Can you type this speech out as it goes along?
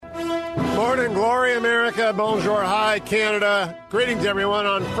Morning glory, America. Bonjour, hi, Canada. Greetings, everyone.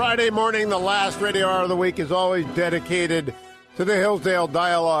 On Friday morning, the last radio hour of the week is always dedicated to the Hillsdale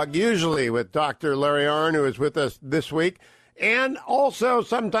Dialogue, usually with Dr. Larry Arnn, who is with us this week, and also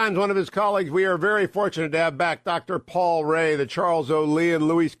sometimes one of his colleagues. We are very fortunate to have back Dr. Paul Rahe, the Charles O. Lee and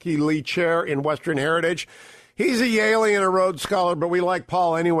Louis Key Lee Chair in Western Heritage. He's a Yale and a Rhodes Scholar, but we like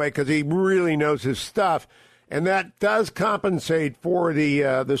Paul anyway because he really knows his stuff. And that does compensate for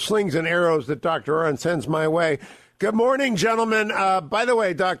the slings and arrows that Dr. Arnn sends my way. Good morning, gentlemen. By the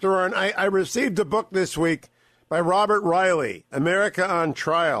way, Dr. Arnn, I received a book this week by Robert Riley, America on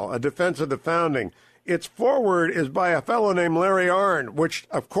Trial, A Defense of the Founding. Its foreword is by a fellow named Larry Arnn, which,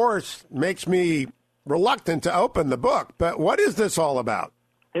 of course, makes me reluctant to open the book. But what is this all about?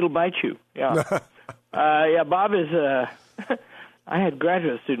 It'll bite you, yeah. Bob is... I had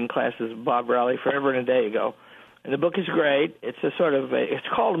graduate student classes with Bob Riley forever and a day ago, and the book is great. It's it's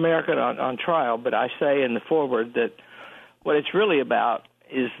called America on Trial, but I say in the foreword that what it's really about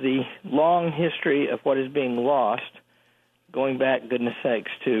is the long history of what is being lost, going back, goodness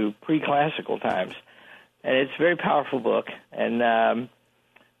sakes, to pre-classical times. And it's a very powerful book. And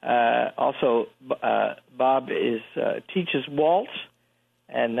also, Bob teaches waltz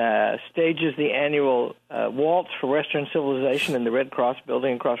and stages the annual waltz for Western Civilization in the Red Cross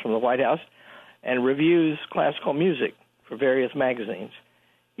building across from the White House, and reviews classical music for various magazines.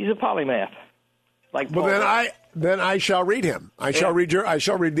 He's a polymath. Then I shall read him. I shall read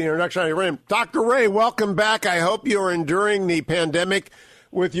the introduction. I read him. Dr. Rahe, welcome back. I hope you are enduring the pandemic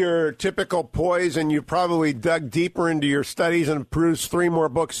with your typical poise, and you probably dug deeper into your studies and perused 3 more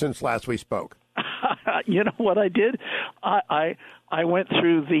books since last we spoke. You know what I did? I went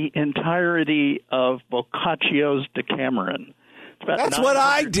through the entirety of Boccaccio's Decameron. That's what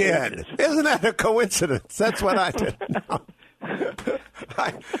I did. Isn't that a coincidence? That's what I did.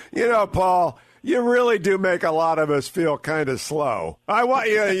 No. Paul, you really do make a lot of us feel kind of slow. I want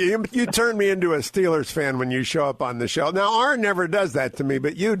you turn me into a Steelers fan when you show up on the show. Now, Arnn never does that to me,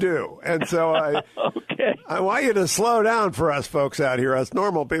 but you do. And so I want you to slow down for us folks out here, us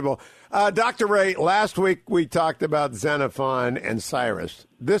normal people. Dr. Rahe, last week we talked about Xenophon and Cyrus.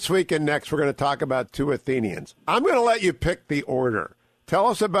 This week and next we're going to talk about 2 Athenians. I'm going to let you pick the order. Tell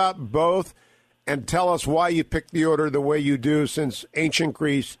us about both and tell us why you picked the order the way you do, since ancient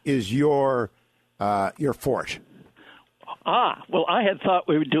Greece is your forte. Well, I had thought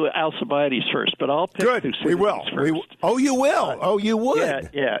we would do Alcibiades first, but I'll pick Good. Thucydides We will. first. You will. You would.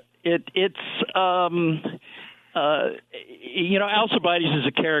 Yeah. Alcibiades is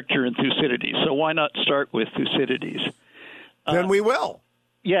a character in Thucydides, so why not start with Thucydides? Then we will.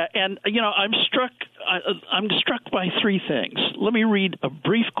 Yeah, and I'm struck by 3 things. Let me read a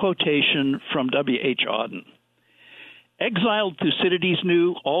brief quotation from W.H. Auden. Exiled Thucydides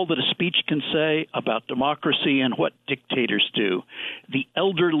knew all that a speech can say about democracy and what dictators do. The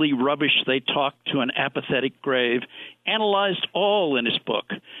elderly rubbish they talk to an apathetic grave, analyzed all in his book.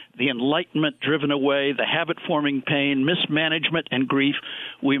 The enlightenment driven away, the habit-forming pain, mismanagement, and grief,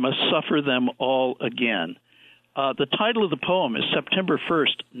 we must suffer them all again. The title of the poem is September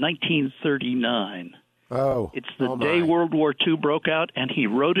 1st, 1939. It's the day World War II broke out, and he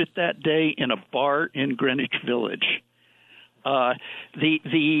wrote it that day in a bar in Greenwich Village. The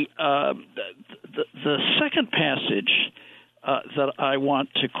second passage that I want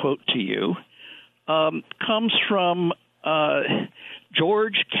to quote to you comes from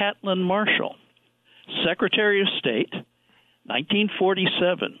George Catlin Marshall, Secretary of State,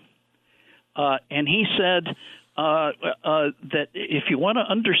 1947, and he said that if you want to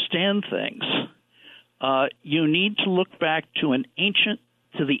understand things, you need to look back to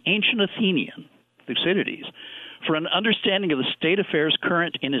the ancient Athenian, Thucydides, for an understanding of the state affairs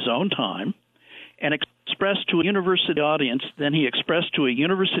current in his own time, and expressed to a university audience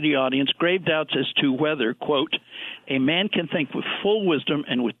grave doubts as to whether, quote, a man can think with full wisdom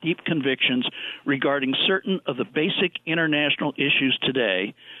and with deep convictions regarding certain of the basic international issues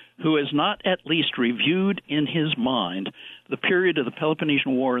today, who has not at least reviewed in his mind the period of the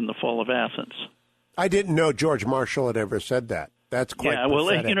Peloponnesian War and the fall of Athens. I didn't know George Marshall had ever said that. That's quite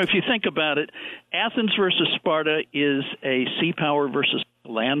pathetic. If you think about it, Athens versus Sparta is a sea power versus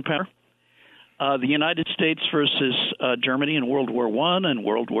land power. The United States versus Germany in World War I and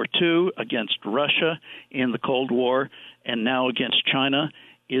World War II, against Russia in the Cold War, and now against China,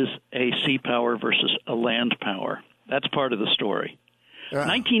 is a sea power versus a land power. That's part of the story.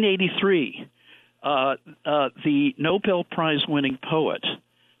 1983, the Nobel Prize-winning poet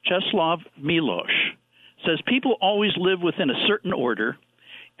Czeslaw Milosz says people always live within a certain order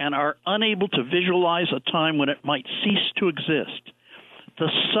and are unable to visualize a time when it might cease to exist. the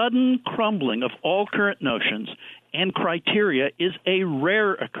sudden crumbling of all current notions and criteria is a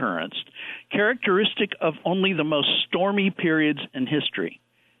rare occurrence, characteristic of only the most stormy periods in history.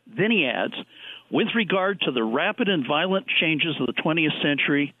 Then he adds, with regard to the rapid and violent changes of the 20th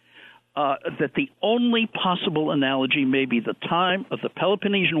century, that the only possible analogy may be the time of the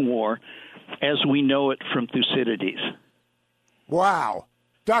Peloponnesian War as we know it from Thucydides. Wow.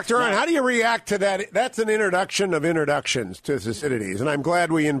 Dr. Arnn, how do you react to that? That's an introduction of introductions to Thucydides, and I'm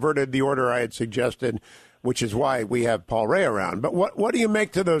glad we inverted the order I had suggested, which is why we have Paul Rahe around. But what do you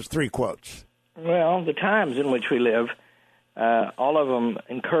make to those three quotes? Well, the times in which we live, all of them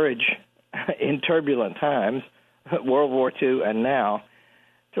encourage, in turbulent times, World War II and now,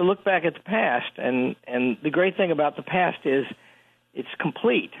 to look back at the past. And the great thing about the past is it's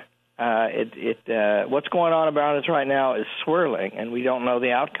complete. What's going on about us right now is swirling, and we don't know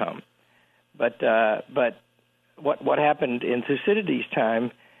the outcome. But what happened in Thucydides'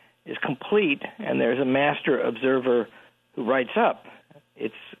 time is complete, and there's a master observer who writes up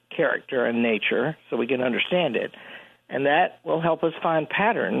its character and nature so we can understand it. And that will help us find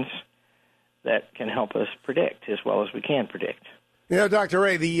patterns that can help us predict as well as we can predict. You know, Dr.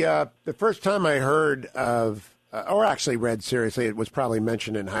 Rahe, the first time I heard of, or actually read seriously, it was probably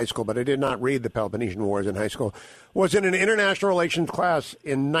mentioned in high school, but I did not read the Peloponnesian Wars in high school, was in an international relations class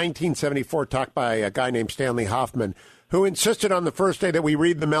in 1974 taught by a guy named Stanley Hoffman, who insisted on the first day that we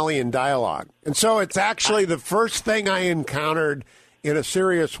read the Melian dialogue. And so it's actually the first thing I encountered in a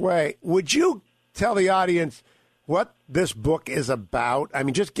serious way. Would you tell the audience what this book is about? I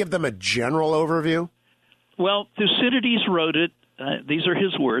mean, just give them a general overview. Well, Thucydides wrote it, these are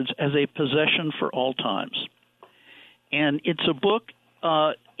his words, as a possession for all times. And it's a book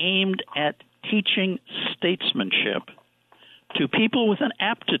aimed at teaching statesmanship to people with an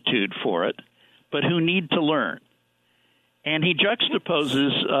aptitude for it, but who need to learn. And he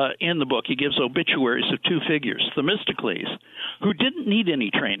juxtaposes in the book, he gives obituaries of two figures, Themistocles, who didn't need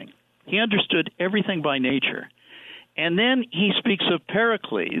any training. He understood everything by nature. And then he speaks of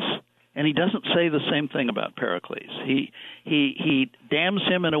Pericles, and he doesn't say the same thing about Pericles. He damns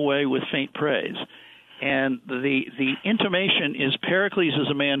him in a way with faint praise. And the intimation is Pericles is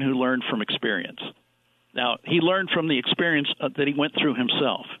a man who learned from experience. Now, he learned from the experience that he went through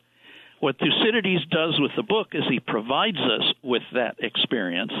himself. What Thucydides does with the book is he provides us with that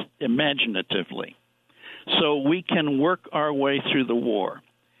experience imaginatively, so we can work our way through the war.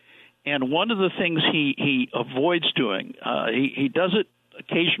 And one of the things he avoids doing, he does it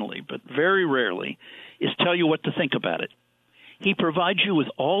occasionally, but very rarely, is tell you what to think about it. He provides you with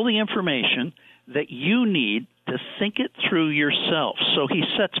all the information that you need to think it through yourself. So he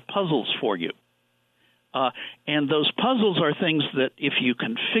sets puzzles for you. And those puzzles are things that if you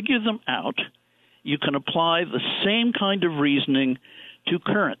can figure them out, you can apply the same kind of reasoning to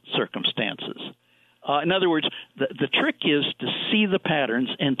current circumstances. In other words, the trick is to see the patterns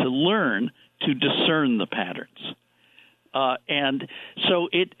and to learn to discern the patterns. And so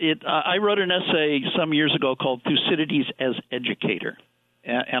I wrote an essay some years ago called Thucydides as Educator.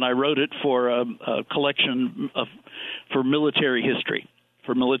 And I wrote it for a collection for military history,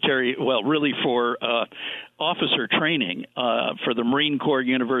 for officer training for the Marine Corps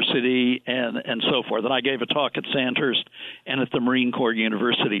University and so forth. And I gave a talk at Sandhurst and at the Marine Corps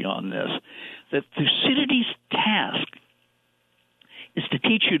University on this. That Thucydides' task is to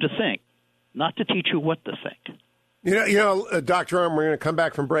teach you to think, not to teach you what to think. You know, Dr. Arnn, we're going to come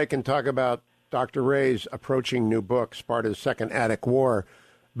back from break and talk about Dr. Rahe's approaching new book, Sparta's Second Attic War.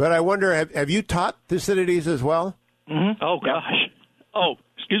 But I wonder, have you taught Thucydides as well? Mm-hmm. Oh, gosh. Oh,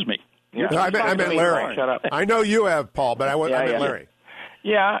 excuse me. Yeah. No, I meant Larry. Shut up. I know you have, Paul, but I meant Larry.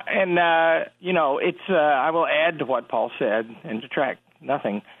 Yeah, and, it's I will add to what Paul said and detract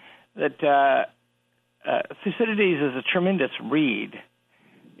nothing, that Thucydides is a tremendous read.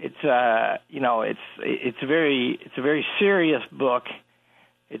 It's it's a very serious book.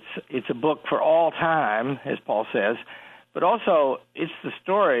 It's a book for all time, as Paul says, but also it's the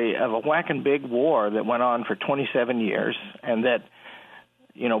story of a whacking big war that went on for 27 years and that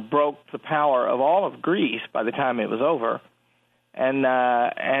broke the power of all of Greece by the time it was over. And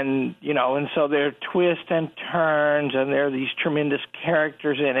so there are twists and turns, and there are these tremendous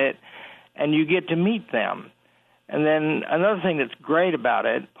characters in it, and you get to meet them. And then another thing that's great about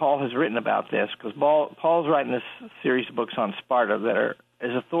it, Paul has written about this, because Paul's writing this series of books on Sparta that are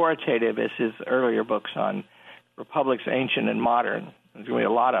as authoritative as his earlier books on republics, ancient and modern. There's going to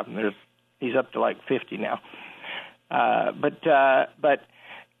be a lot of them. He's up to like 50 now.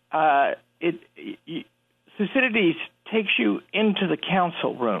 Thucydides takes you into the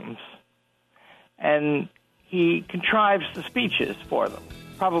council rooms, and he contrives the speeches for them,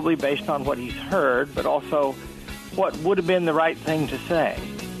 probably based on what he's heard, but also what would have been the right thing to say.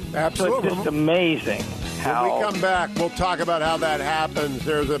 Absolutely. So it's just amazing how... When we come back, we'll talk about how that happens.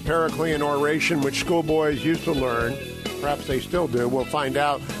 There's a Periclean oration which schoolboys used to learn. Perhaps they still do. We'll find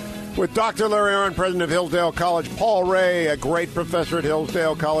out with Dr. Larry Arnn, president of Hillsdale College, Paul Rahe, a great professor at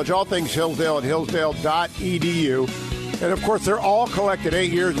Hillsdale College, all things Hillsdale at hillsdale.edu. And, of course, they're all collected,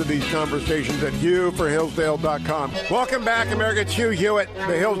 8 years of these conversations at hughforhillsdale.com. Welcome back, America. It's Hugh Hewitt.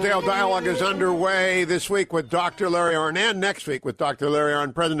 The Hillsdale Dialogue is underway this week with Dr. Larry Arnn, and next week with Dr. Larry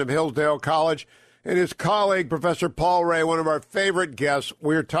Arnn, president of Hillsdale College, and his colleague, Professor Paul Rahe, one of our favorite guests.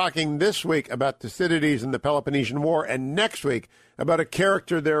 We're talking this week about Thucydides and the Peloponnesian War, and next week about a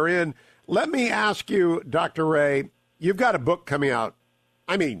character therein. Let me ask you, Dr. Rahe, you've got a book coming out,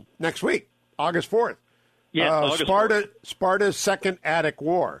 next week, August 4th. Yeah, Sparta's Second Attic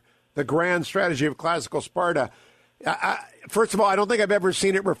War, the grand strategy of classical Sparta. First of all, I don't think I've ever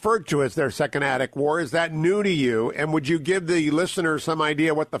seen it referred to as their Second Attic War. Is that new to you? And would you give the listener some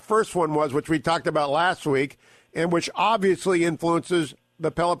idea what the first one was, which we talked about last week, and which obviously influences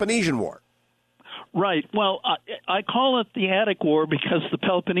the Peloponnesian War? Right. Well, I call it the Attic War because the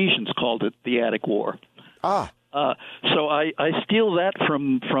Peloponnesians called it the Attic War. So I steal that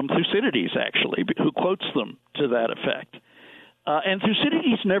from Thucydides, actually, who quotes them to that effect. And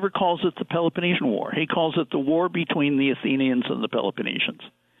Thucydides never calls it the Peloponnesian War. He calls it the war between the Athenians and the Peloponnesians.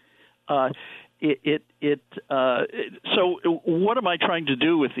 So what am I trying to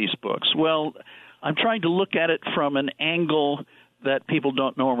do with these books? Well, I'm trying to look at it from an angle that people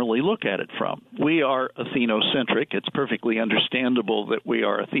don't normally look at it from. We are Athenocentric. It's perfectly understandable that we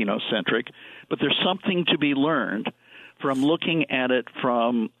are Athenocentric, but there's something to be learned from looking at it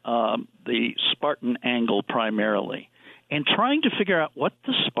from the Spartan angle primarily, and trying to figure out what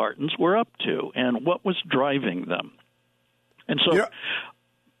the Spartans were up to and what was driving them. And so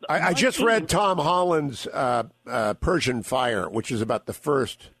I just read Tom Holland's Persian Fire, which is about the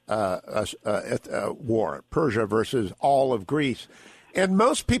first war, Persia versus all of Greece. And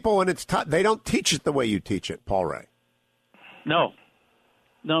most people, when it's taught, they don't teach it the way you teach it, Paul Rahe. No.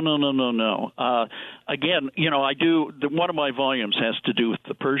 Again, I do. One of my volumes has to do with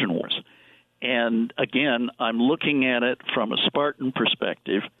the Persian Wars. And again, I'm looking at it from a Spartan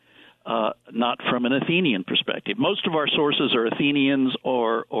perspective, not from an Athenian perspective. Most of our sources are Athenians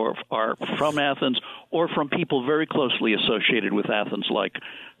or are from Athens or from people very closely associated with Athens like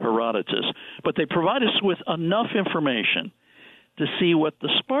Herodotus. But they provide us with enough information to see what the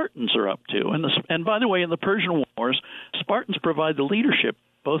Spartans are up to. And by the way, in the Persian Wars, Spartans provide the leadership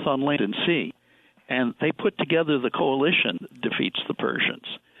both on land and sea. And they put together the coalition that defeats the Persians.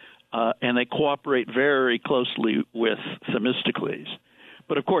 And they cooperate very closely with Themistocles.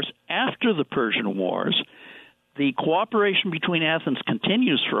 But, of course, after the Persian Wars, the cooperation between Athens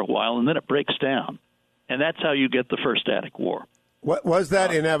continues for a while, and then it breaks down. And that's how you get the First Attic War. Was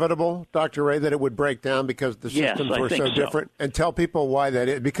that inevitable, Dr. Rahe, that it would break down because the systems were so different? And tell people why that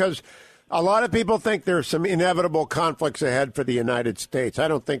is. Because a lot of people think there's some inevitable conflicts ahead for the United States. I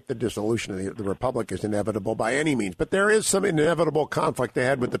don't think the dissolution of the Republic is inevitable by any means, but there is some inevitable conflict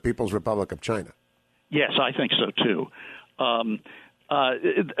ahead with the People's Republic of China. Yes, I think so, too.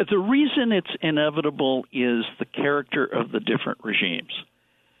 The reason it's inevitable is the character of the different regimes.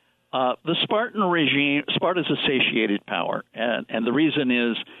 The Spartan regime, Sparta's a satiated power, and the reason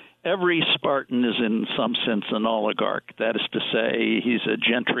is every Spartan is in some sense an oligarch. That is to say, he's a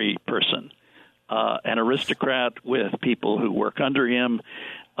gentry person, an aristocrat with people who work under him,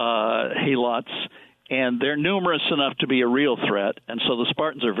 helots, and they're numerous enough to be a real threat, and so the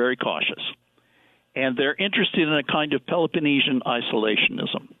Spartans are very cautious. And they're interested in a kind of Peloponnesian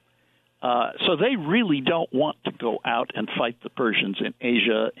isolationism. So they really don't want to go out and fight the Persians in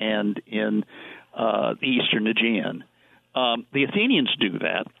Asia and in the Eastern Aegean. The Athenians do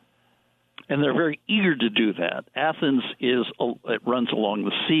that, and they're very eager to do that. Athens it runs along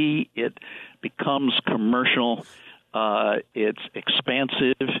the sea. It becomes commercial. It's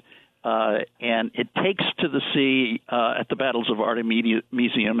expansive. And it takes to the sea at the battles of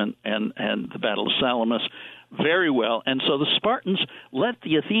Artemisium and the Battle of Salamis very well. And so the Spartans let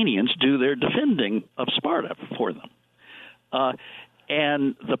the Athenians do their defending of Sparta for them.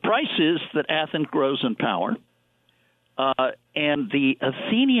 And the price is that Athens grows in power. And the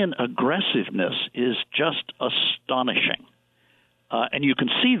Athenian aggressiveness is just astonishing. And you can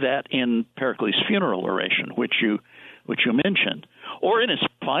see that in Pericles' funeral oration, which you mentioned, or in his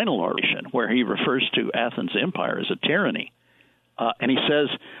final oration, where he refers to Athens' empire as a tyranny. And he says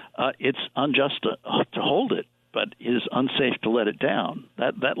it's unjust to hold it but is unsafe to let it down.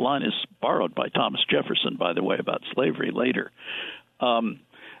 That line is borrowed by Thomas Jefferson, by the way, about slavery later. And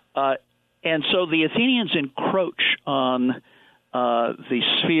so the Athenians encroach on the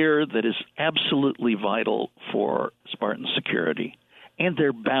sphere that is absolutely vital for Spartan security, and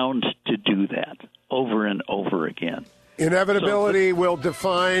they're bound to do that over and over again. Inevitability will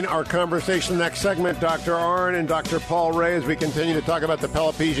define our conversation next segment. Dr. Arnn and Dr. Paul Rahe, as we continue to talk about the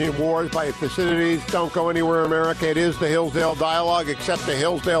Peloponnesian Wars by Thucydides. Don't go anywhere, America. It is the Hillsdale Dialogue, except to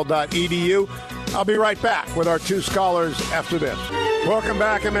hillsdale.edu. I'll be right back with our two scholars after this. Welcome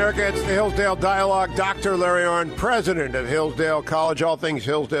back, America. It's the Hillsdale Dialogue. Dr. Larry Arnn, president of Hillsdale College, all things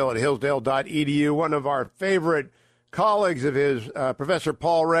Hillsdale at hillsdale.edu. One of our favorite colleagues of his, Professor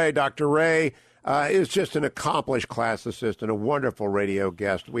Paul Rahe. Dr. Rahe is just an accomplished class assistant, a wonderful radio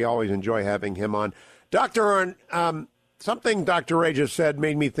guest. We always enjoy having him on. Dr. Arnn, something Dr. Rahe just said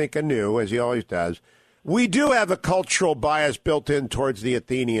made me think anew, as he always does. We do have a cultural bias built in towards the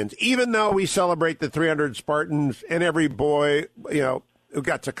Athenians, even though we celebrate the 300 Spartans, and every boy, who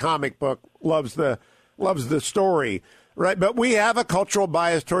gets a comic book loves the story, right? But we have a cultural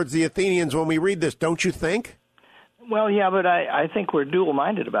bias towards the Athenians when we read this, don't you think? Well, yeah, but I think we're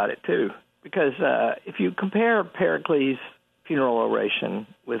dual-minded about it, too. Because if you compare Pericles' funeral oration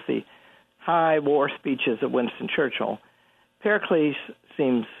with the high war speeches of Winston Churchill, Pericles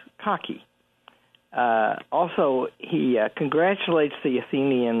seems cocky. Also, he congratulates the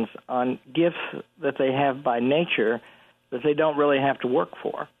Athenians on gifts that they have by nature that they don't really have to work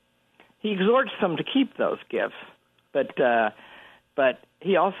for. He exhorts them to keep those gifts, but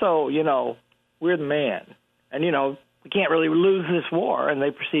he also, we're the man. And, we can't really lose this war, and they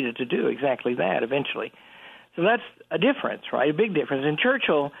proceeded to do exactly that eventually. So that's a difference, right, a big difference. In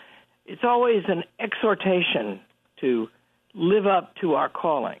Churchill, it's always an exhortation to live up to our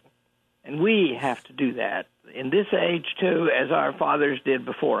calling, and we have to do that in this age, too, as our fathers did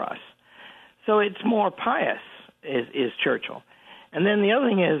before us. So it's more pious, is Churchill. And then the other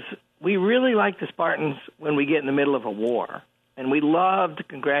thing is, we really like the Spartans when we get in the middle of a war, and we love to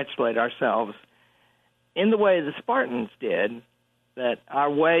congratulate ourselves in the way the Spartans did, that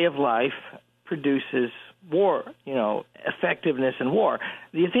our way of life produces war, effectiveness in war.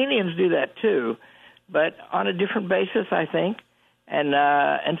 The Athenians do that too, but on a different basis, I think.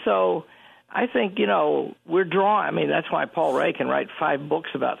 And so I think, we're drawn. I mean, that's why Paul Rahe can write 5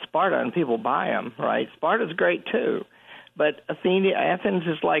 books about Sparta and people buy them, right? Sparta's great too. But Athens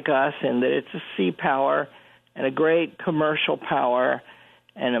is like us in that it's a sea power and a great commercial power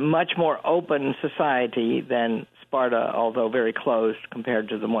and a much more open society than Sparta, although very closed compared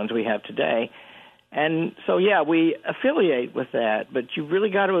to the ones we have today. And so, yeah, we affiliate with that, but you really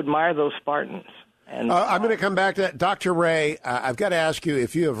got to admire those Spartans. And I'm going to come back to that. Dr. Rahe, I've got to ask you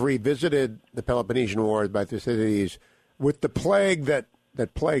if you have revisited the Peloponnesian Wars by Thucydides with the plague that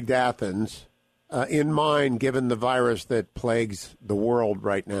plagued Athens in mind, given the virus that plagues the world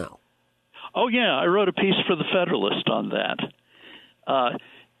right now. Oh, yeah, I wrote a piece for the Federalist on that.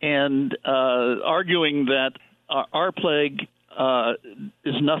 And arguing that our plague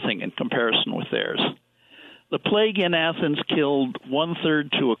is nothing in comparison with theirs. The plague in Athens killed 1/3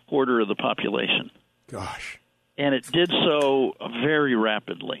 to 1/4 of the population. Gosh. And it did so very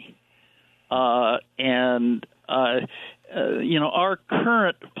rapidly. Our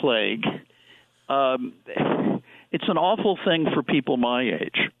current plague, it's an awful thing for people my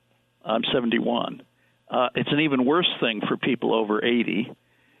age. I'm 71. It's an even worse thing for people over 80.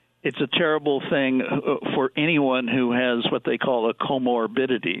 It's a terrible thing for anyone who has what they call a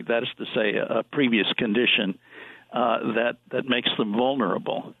comorbidity, that is to say, a previous condition that makes them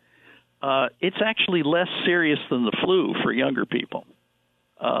vulnerable. It's actually less serious than the flu for younger people.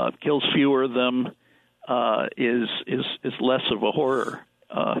 Kills fewer of them, is less of a horror.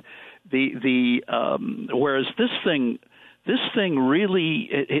 Whereas this thing really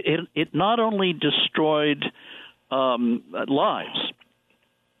it not only destroyed lives,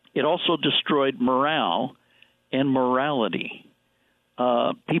 it also destroyed morale and morality.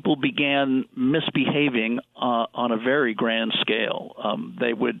 People began misbehaving on a very grand scale.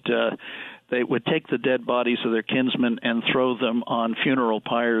 They would take the dead bodies of their kinsmen and throw them on funeral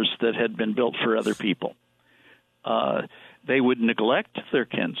pyres that had been built for other people. They would neglect their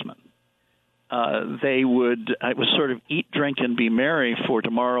kinsmen. It was sort of eat, drink, and be merry, for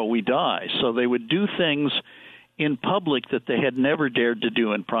tomorrow we die. So they would do things in public that they had never dared to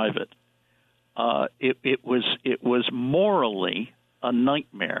do in private. It was morally a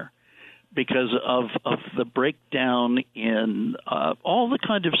nightmare because of the breakdown in all the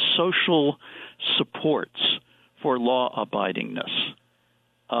kind of social supports for law abidingness.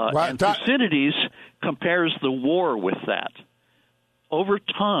 And Thucydides compares the war with that. Over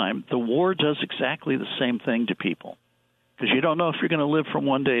time, the war does exactly the same thing to people because you don't know if you're going to live from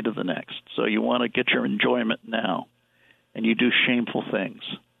one day to the next. So you want to get your enjoyment now, and you do shameful things.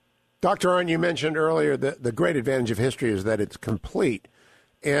 Dr. Arnn, you mentioned earlier that the great advantage of history is that it's complete.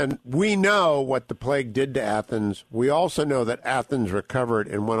 And we know what the plague did to Athens. We also know that Athens recovered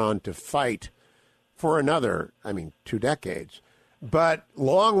and went on to fight for another, 2 decades. But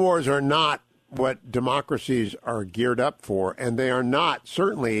long wars are not what democracies are geared up for, and they are not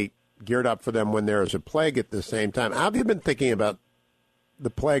certainly geared up for them when there is a plague at the same time. How have you been thinking about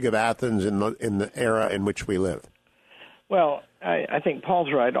the plague of Athens in the era in which we live? Well, I think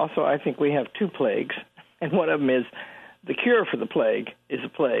Paul's right. Also, I think we have 2 plagues, and one of them is the cure for the plague is a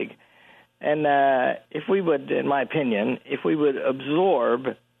plague. And if we would, in my opinion, if we would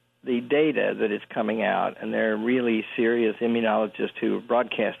absorb the data that is coming out, and there are really serious immunologists who are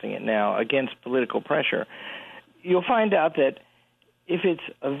broadcasting it now against political pressure, you'll find out that if it's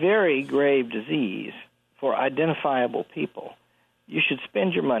a very grave disease for identifiable people, you should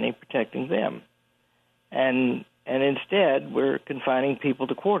spend your money protecting them. And instead, we're confining people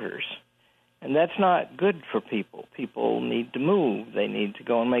to quarters. And that's not good for people. People need to move. They need to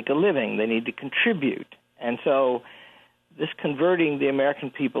go and make a living. They need to contribute. And so this converting the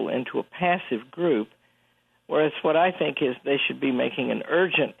American people into a passive group, whereas what I think is they should be making an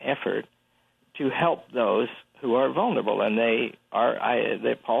urgent effort to help those who are vulnerable. And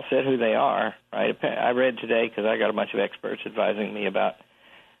Paul said who they are, right? I read today, because I got a bunch of experts advising me about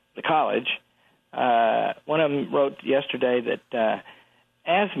the college. One of them wrote yesterday that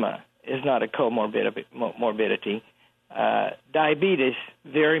asthma is not a comorbidity. Diabetes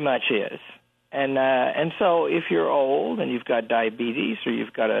very much is. And so if you're old and you've got diabetes or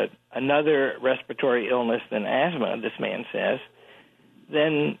you've got another respiratory illness than asthma, this man says,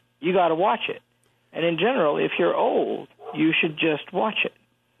 then you got to watch it. And in general, if you're old, you should just watch it.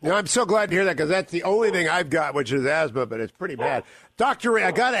 I'm so glad to hear that because that's the only thing I've got, which is asthma, but it's pretty bad. Dr. Rahe,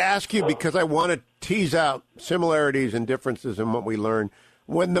 I got to ask you because I want to tease out similarities and differences in what we learned.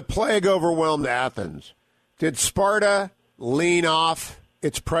 When the plague overwhelmed Athens, did Sparta lean off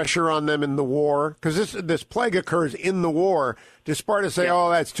its pressure on them in the war? Because this plague occurs in the war. Does Sparta say, oh,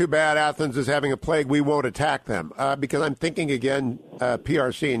 that's too bad, Athens is having a plague, we won't attack them? Because I'm thinking, again,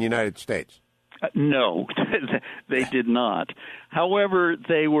 PRC in the United States. No, they did not. However,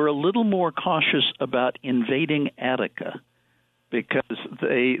 they were a little more cautious about invading Attica because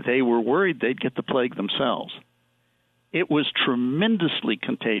they were worried they'd get the plague themselves. It was tremendously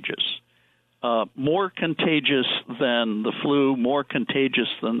contagious. More contagious than the flu, more contagious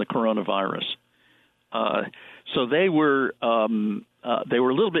than the coronavirus. So they were a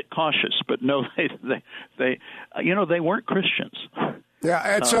little bit cautious, but no, they weren't Christians. Yeah,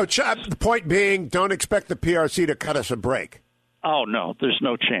 and so the point being, don't expect the PRC to cut us a break. Oh no, there's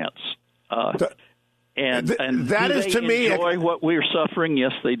no chance. And that is to me enjoy what we're suffering.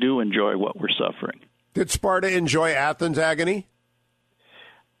 Yes, they do enjoy what we're suffering. Did Sparta enjoy Athens' agony?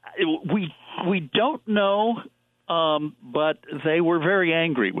 We don't know, but they were very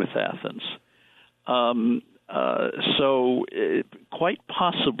angry with Athens. Quite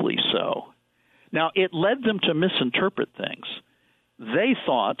possibly so. Now, it led them to misinterpret things. They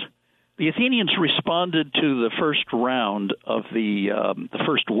thought the Athenians responded to the first round of the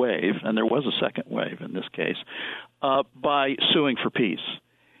first wave, and there was a second wave in this case, by suing for peace.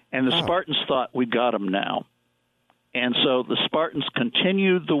 And the Spartans thought, we got them now. And so the Spartans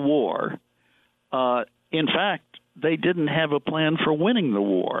continued the war. In fact, they didn't have a plan for winning the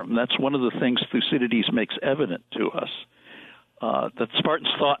war. And that's one of the things Thucydides makes evident to us, that the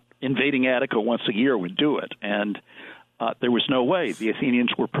Spartans thought invading Attica once a year would do it. And there was no way. The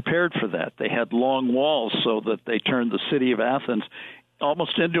Athenians were prepared for that. They had long walls so that they turned the city of Athens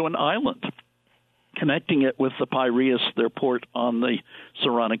almost into an island, connecting it with the Piraeus, their port on the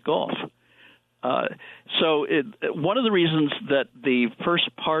Saronic Gulf. One of the reasons that the first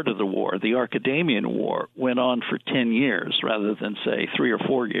part of the war, the Archidamian War, went on for 10 years rather than, say, 3 or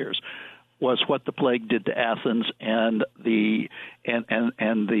 4 years, was what the plague did to Athens and the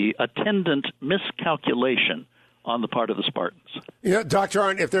attendant miscalculation on the part of the Spartans. Yeah, Dr.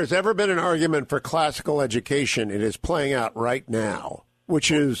 Arnn, if there's ever been an argument for classical education, it is playing out right now,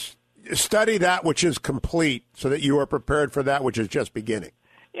 which is study that which is complete so that you are prepared for that which is just beginning.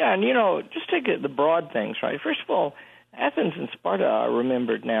 Yeah, and, just take the broad things, right? First of all, Athens and Sparta are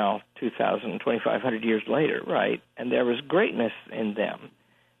remembered now 2,000, 2,500 years later, right? And there was greatness in them.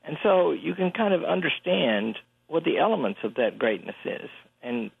 And so you can kind of understand what the elements of that greatness is.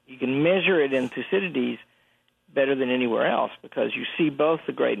 And you can measure it in Thucydides better than anywhere else because you see both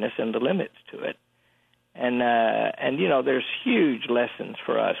the greatness and the limits to it. And there's huge lessons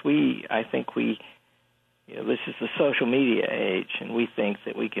for us. I think this is the social media age, and we think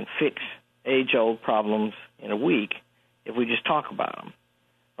that we can fix age-old problems in a week if we just talk about them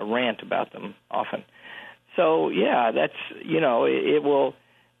or rant about them often. So that's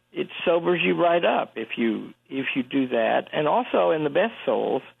it sobers you right up if you do that. And also in the best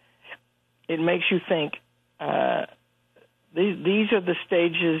souls, it makes you think these are the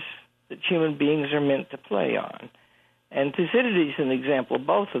stages that human beings are meant to play on. And Thucydides is an example of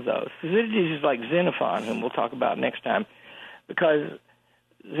both of those. Thucydides is like Xenophon, whom we'll talk about next time, because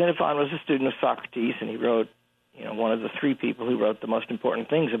Xenophon was a student of Socrates, and he wrote, one of the three people who wrote the most important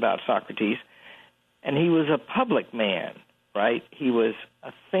things about Socrates. And he was a public man, right? He was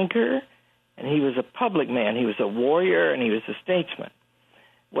a thinker, and he was a public man. He was a warrior, and he was a statesman.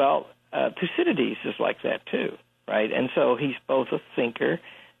 Well, Thucydides is like that too, right? And so he's both a thinker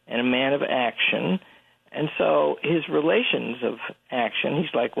and a man of action. And so his relations of action,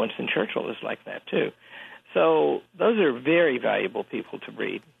 he's like Winston Churchill is like that too. So those are very valuable people to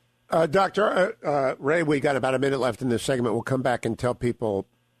read. Dr. Rahe, we got about a minute left in this segment. We'll come back and tell people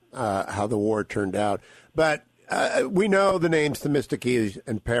how the war turned out. But we know the names Themistocles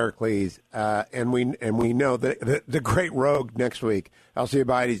and Pericles, and we know the great rogue next week,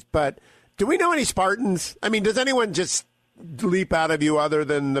 Alcibiades. But do we know any Spartans? I mean, does anyone just leap out of you other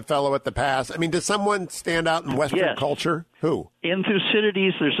than the fellow at the pass? I mean, does someone stand out in Western culture? Who? In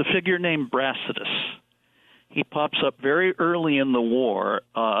Thucydides, there's a figure named Brasidas. He pops up very early in the war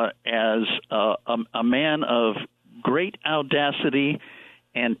as a man of great audacity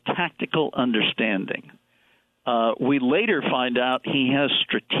and tactical understanding. We later find out he has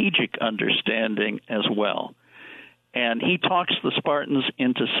strategic understanding as well. And he talks the Spartans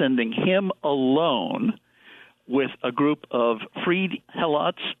into sending him alone with a group of freed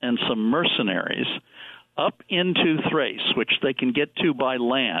helots and some mercenaries up into Thrace, which they can get to by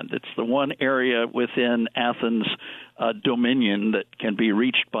land. It's the one area within Athens' dominion that can be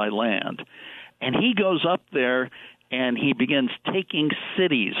reached by land. And he goes up there and he begins taking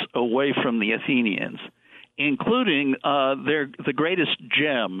cities away from the Athenians, including the greatest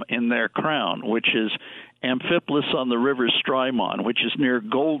gem in their crown, which is Amphipolis on the river Strymon, which is near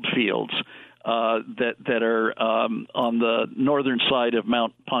gold fields that are on the northern side of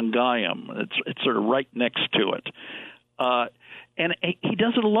Mount Pangaium. It's sort of right next to it. And he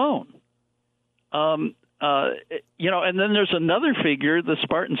does it alone. And then there's another figure the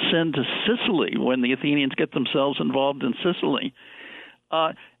Spartans send to Sicily when the Athenians get themselves involved in Sicily,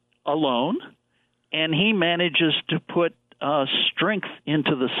 alone, and he manages to put strength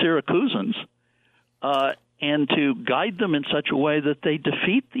into the Syracusans and to guide them in such a way that they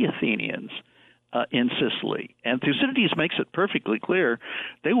defeat the Athenians in Sicily. And Thucydides makes it perfectly clear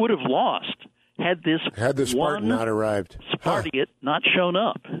they would have lost had the Spartan not arrived. Spartiate not shown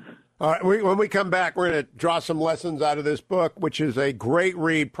up. All right, when we come back, we're going to draw some lessons out of this book, which is a great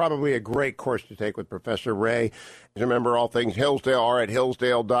read, probably a great course to take with Professor Rahe. Remember, all things Hillsdale are at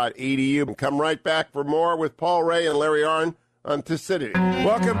hillsdale.edu. And come right back for more with Paul Rahe and Larry Arnn on Thucydides.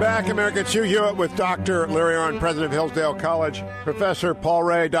 Welcome back, America. It's Hugh Hewitt with Dr. Larry Arnn, president of Hillsdale College. Professor Paul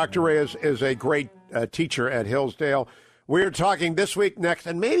Rahe. Dr. Rahe is a great teacher at Hillsdale. We're talking this week, next,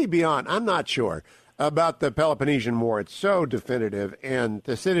 and maybe beyond, I'm not sure, about the Peloponnesian War. It's so definitive, and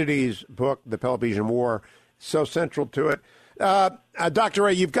Thucydides' book, The Peloponnesian War, so central to it. Dr.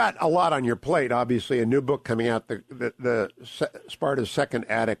 Rahe, you've got a lot on your plate, obviously, a new book coming out, the Sparta's Second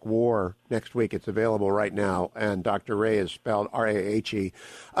Attic War, next week. It's available right now, and Dr. Rahe is spelled R-A-H-E,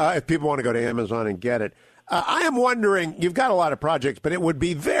 if people want to go to Amazon and get it. I am wondering, you've got a lot of projects, but it would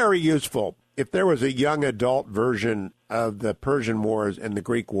be very useful if there was a young adult version of the Persian Wars and the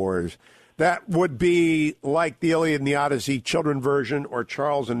Greek Wars that would be like the Iliad and the Odyssey children version or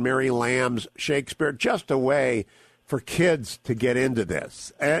Charles and Mary Lamb's Shakespeare, just a way for kids to get into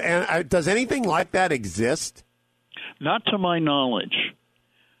this. And does anything like that exist? Not to my knowledge.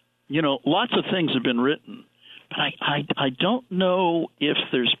 Lots of things have been written, but I don't know if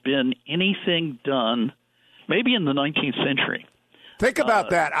there's been anything done, maybe in the 19th century. Think about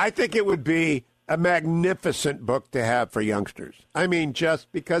that. I think it would be a magnificent book to have for youngsters. I mean, just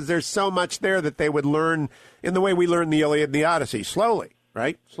because there's so much there that they would learn in the way we learn the Iliad and the Odyssey, slowly,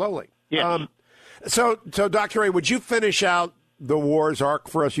 right? Slowly. Yeah. So, Dr. Rahe, would you finish out the war's arc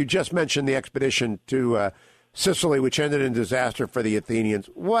for us? You just mentioned the expedition to Sicily, which ended in disaster for the Athenians.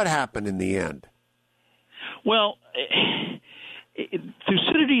 What happened in the end? Well,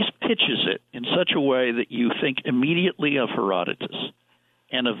 Thucydides pitches it in such a way that you think immediately of Herodotus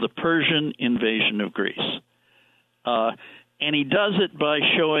and of the Persian invasion of Greece. And he does it by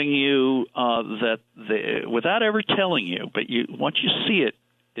showing you that, without ever telling you, but once you see it,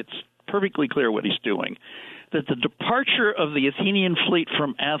 it's perfectly clear what he's doing, that the departure of the Athenian fleet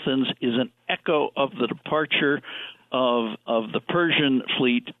from Athens is an echo of the departure of the Persian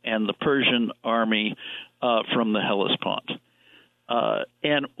fleet and the Persian army from the Hellespont.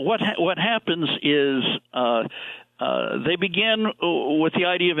 And what happens is they begin with the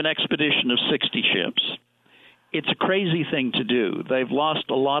idea of an expedition of 60 ships. It's a crazy thing to do. They've lost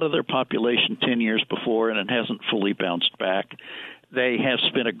a lot of their population 10 years before, and it hasn't fully bounced back. They have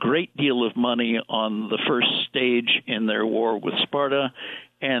spent a great deal of money on the first stage in their war with Sparta,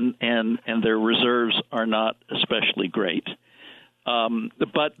 and their reserves are not especially great.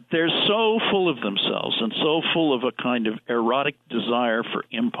 But they're so full of themselves and so full of a kind of erotic desire for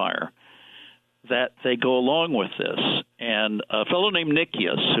empire that they go along with this. And a fellow named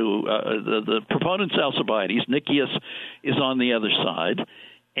Nicias, who the proponent's Alcibiades, Nicias is on the other side,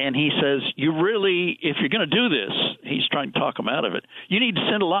 and he says, you really, if you're going to do this, he's trying to talk them out of it, you need to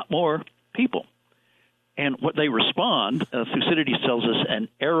send a lot more people. And what they respond, Thucydides tells us, an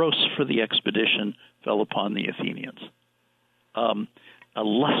eros for the expedition fell upon the Athenians, a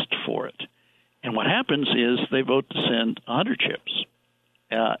lust for it. And what happens is they vote to send 100 ships.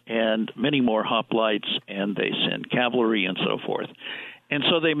 And many more hoplites, and they send cavalry and so forth. And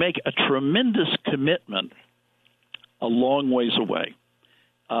so they make a tremendous commitment a long ways away.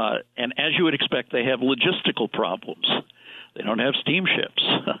 And as you would expect, they have logistical problems. They don't have steamships.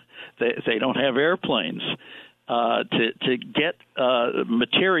 They don't have airplanes. To get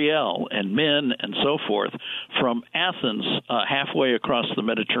materiel and men and so forth from Athens halfway across the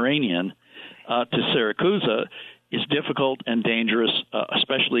Mediterranean to Syracuse is difficult and dangerous,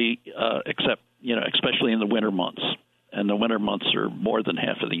 especially in the winter months, and the winter months are more than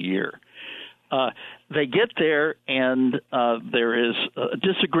half of the year. They get there, and there is a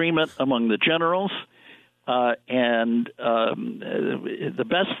disagreement among the generals, and the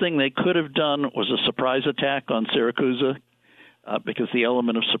best thing they could have done was a surprise attack on Syracuse, because the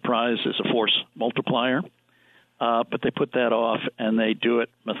element of surprise is a force multiplier. But they put that off, and they do it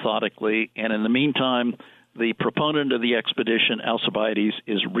methodically, and in the meantime, the proponent of the expedition, Alcibiades,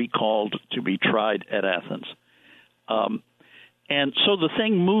 is recalled to be tried at Athens. And so the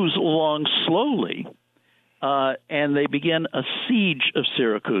thing moves along slowly, and they begin a siege of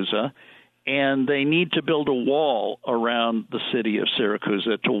Syracuse, and they need to build a wall around the city of Syracuse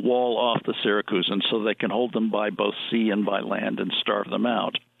to wall off the Syracusans so they can hold them by both sea and by land and starve them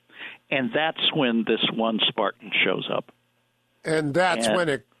out. And that's when this one Spartan shows up. And that's when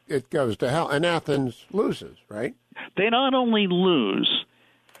it goes to hell, and Athens loses, right? They not only lose,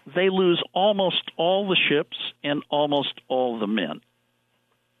 they lose almost all the ships and almost all the men.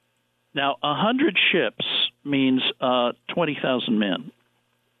 Now, 100 ships means 20,000 men.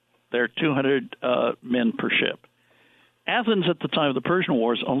 There are 200 men per ship. Athens, at the time of the Persian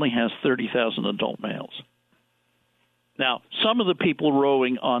Wars, only has 30,000 adult males. Now, some of the people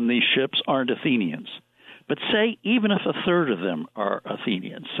rowing on these ships aren't Athenians. But say even if a third of them are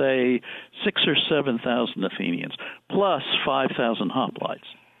Athenians, say 6,000 or 7,000 Athenians, plus 5,000 hoplites.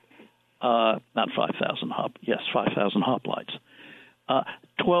 Not 5,000 5,000 hoplites.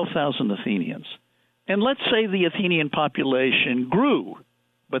 12,000 Athenians. And let's say the Athenian population grew,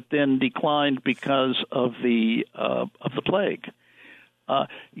 but then declined because of the plague.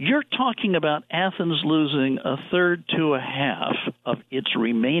 You're talking about Athens losing a third to a half of its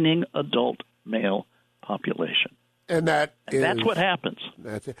remaining adult male population. And that's what happens.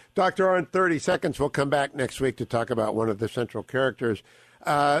 That's it. Dr. Arnn, 30 seconds. We'll come back next week to talk about one of the central characters.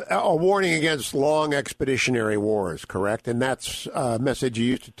 A warning against long expeditionary wars, correct? And that's a message you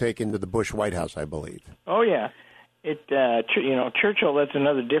used to take into the Bush White House, I believe. Oh, yeah. Churchill, that's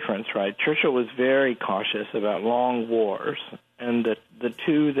another difference, right? Churchill was very cautious about long wars, and the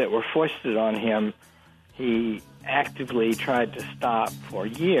two that were foisted on him, he actively tried to stop for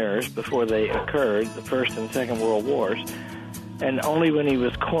years before they occurred, the First and Second World Wars, and only when he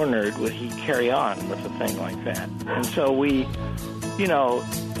was cornered would he carry on with a thing like that. And so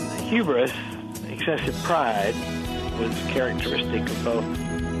hubris, excessive pride, was characteristic of both,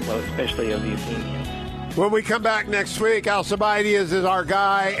 especially of the Athenians. When we come back next week, Alcibiades is our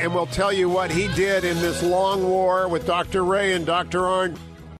guy, and we'll tell you what he did in this long war with Dr. Rahe and Dr. Arnn.